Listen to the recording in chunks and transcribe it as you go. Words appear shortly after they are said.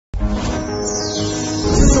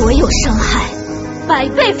有伤害，百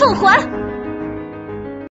倍奉还。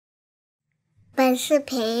本视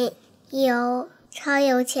频由超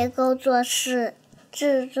有钱工作室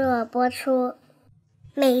制作播出，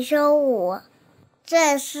每周五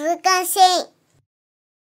准时更新。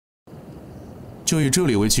就以这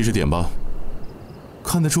里为起始点吧。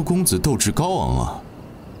看得出公子斗志高昂啊，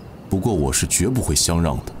不过我是绝不会相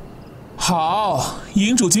让的。好，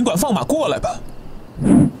营主尽管放马过来吧。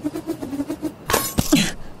哼，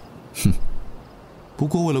不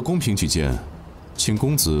过为了公平起见，请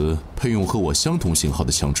公子配用和我相同型号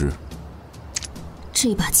的枪支。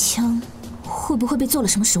这把枪会不会被做了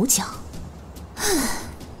什么手脚？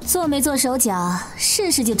做没做手脚，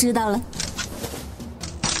试试就知道了。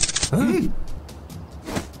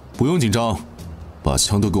不用紧张，把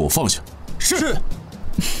枪都给我放下。是。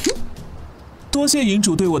多谢营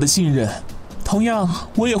主对我的信任，同样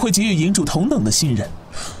我也会给予营主同等的信任。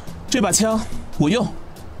这把枪我用。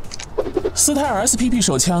斯泰尔 SPP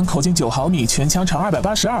手枪，口径9毫米，全枪长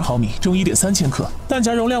282毫米，重1.3千克，弹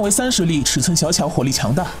夹容量为30粒，尺寸小巧，火力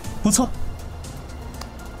强大，不错。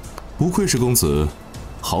不愧是公子，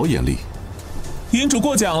好眼力。营主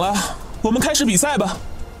过奖了，我们开始比赛吧。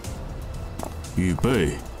预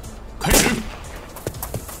备，开始。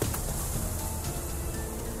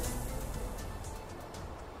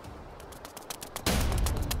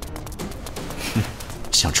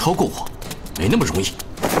想超过我，没那么容易。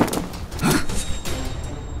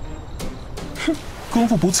哼，功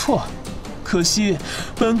夫不错，可惜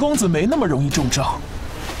本公子没那么容易中招。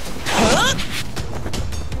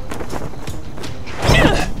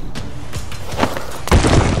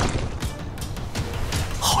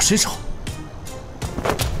好身手。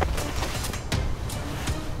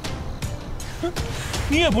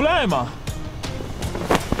你也不赖嘛。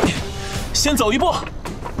先走一步。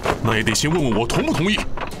那也得先问问我同不同意。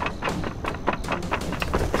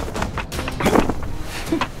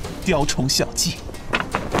雕虫小技，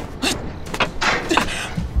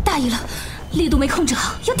大意了，力度没控制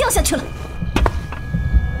好，要掉下去了。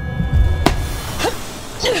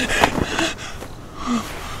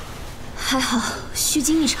还好，虚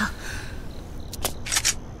惊一场。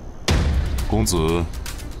公子，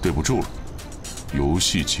对不住了，游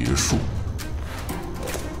戏结束。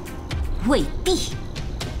未必。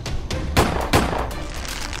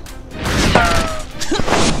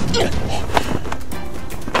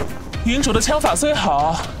营主的枪法虽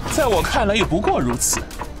好，在我看来也不过如此。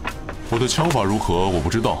我的枪法如何，我不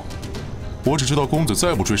知道，我只知道公子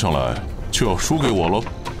再不追上来，就要输给我了。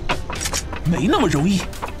没那么容易。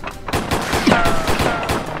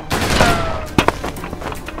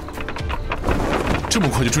这么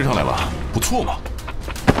快就追上来了，不错嘛。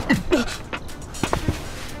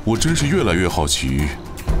我真是越来越好奇，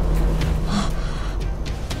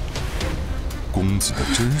公子的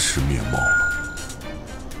真实面貌了。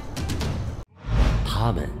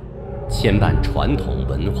他们牵绊传统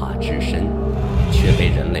文化之深，却被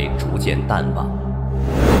人类逐渐淡忘，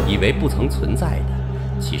以为不曾存在的，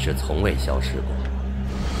其实从未消失过。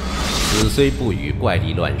子虽不语怪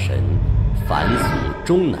力乱神，凡俗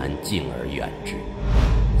终难敬而远之，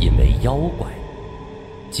因为妖怪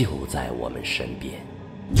就在我们身边。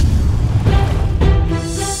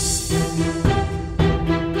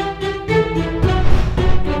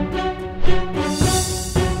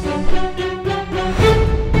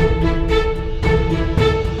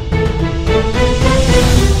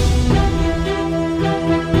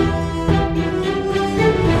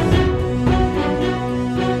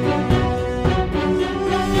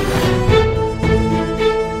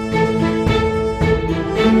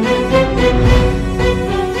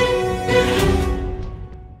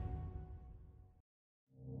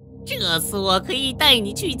这次我可以带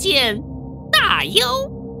你去见大妖。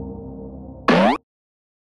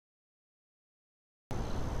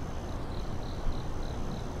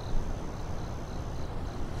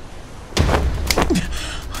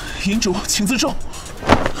营主，请自重。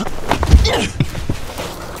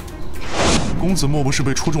公子莫不是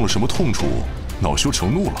被戳中了什么痛处，恼羞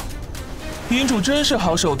成怒了？营主真是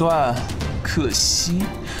好手段，可惜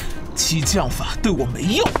激将法对我没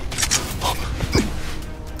用。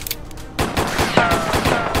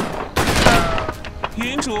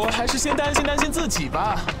营主还是先担心自己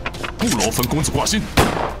吧。不劳烦公子挂心。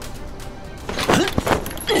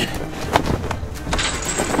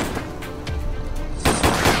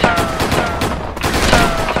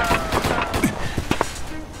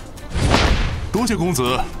多谢公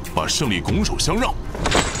子把胜利拱手相让。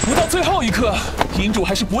不到最后一刻，营主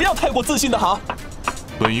还是不要太过自信的好。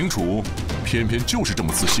本营主偏偏就是这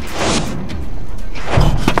么自信。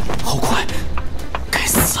好快，该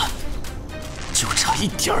死！就这一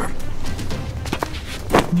点儿。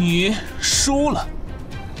你输了。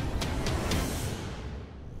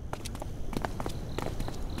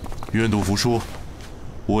愿赌服输，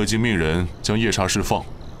我已经命人将夜叉释放。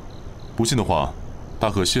不信的话，大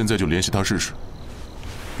可现在就联系他试试。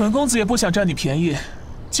本公子也不想占你便宜，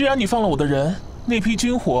既然你放了我的人，那批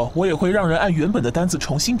军火我也会让人按原本的单子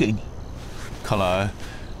重新给你。看来，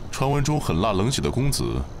传闻中狠辣冷血的公子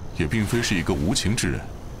也并非是一个无情之人。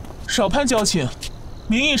少攀交情，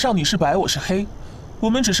名义上你是白，我是黑，我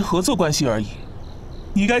们只是合作关系而已。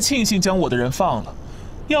你该庆幸将我的人放了，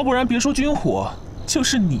要不然别说军火，就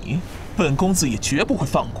是你，本公子也绝不会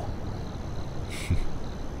放过。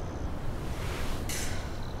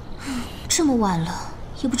这么晚了，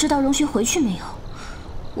也不知道荣勋回去没有。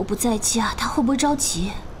我不在家，他会不会着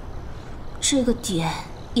急？这个点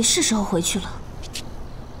也是时候回去了。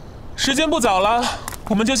时间不早了，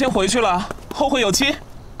我们就先回去了，后会有期。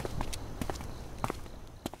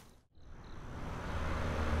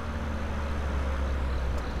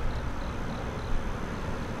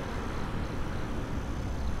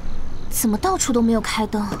怎么到处都没有开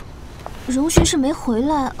灯？荣勋是没回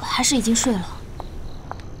来，还是已经睡了？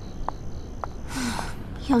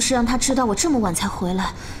要是让他知道我这么晚才回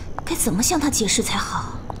来，该怎么向他解释才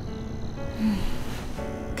好？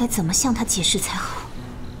该怎么向他解释才好？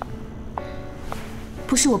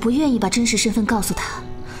不是我不愿意把真实身份告诉他，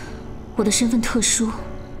我的身份特殊，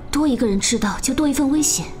多一个人知道就多一份危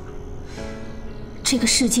险。这个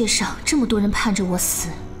世界上这么多人盼着我死，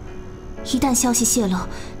一旦消息泄露，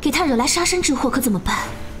给他惹来杀身之祸，可怎么办？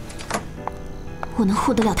我能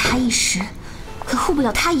护得了他一时，可护不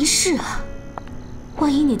了他一世啊！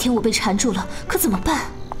万一哪天我被缠住了，可怎么办？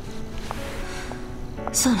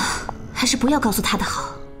算了，还是不要告诉他的好。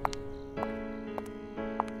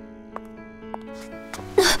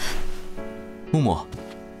木木，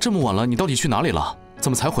这么晚了，你到底去哪里了？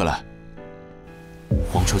怎么才回来？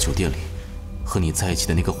皇朝酒店里，和你在一起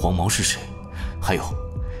的那个黄毛是谁？还有，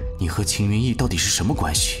你和秦云逸到底是什么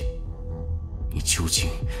关系？你究竟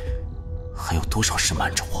还有多少事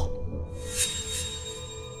瞒着我？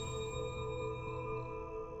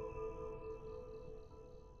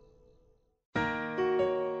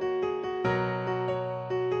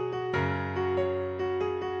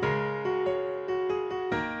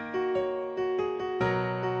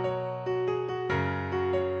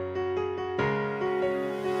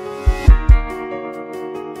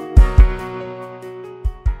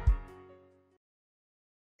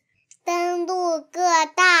登录各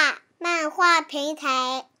大漫画平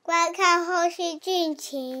台观看后续剧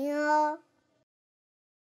情哦。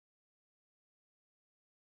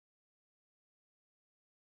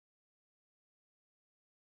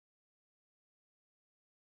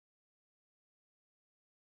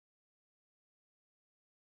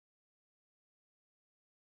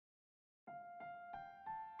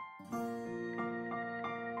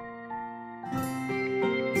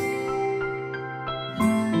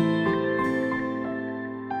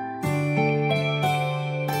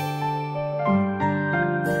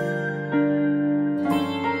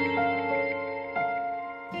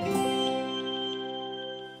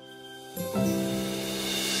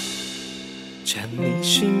将你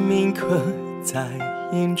姓名刻在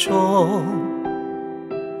眼中，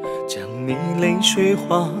将你泪水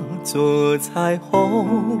化作彩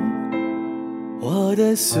虹。我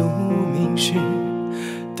的宿命是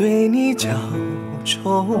对你娇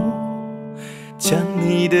宠，将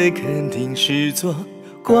你的肯定视作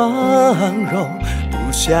光荣，不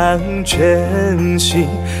想真心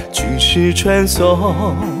举世传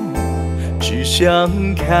颂，只想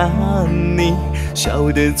看你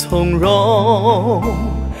笑得从容，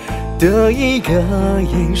的一个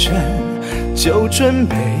眼神就准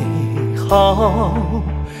备好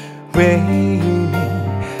为你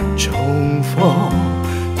重逢。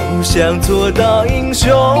不想做到英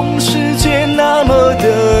雄，世界那么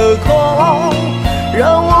的空，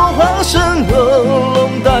让我化身恶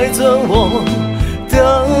龙，带着我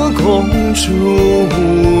的公主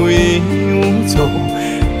无影无踪，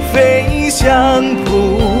飞向布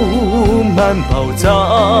满宝藏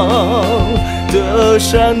的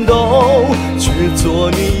山洞，却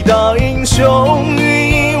做你的英雄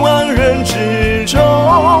于10000人之中。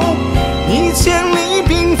你千里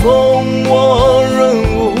冰封我润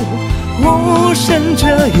物，无声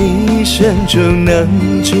这一生就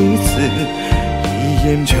能至此，一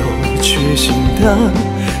眼就决心的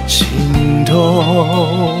心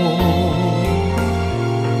动。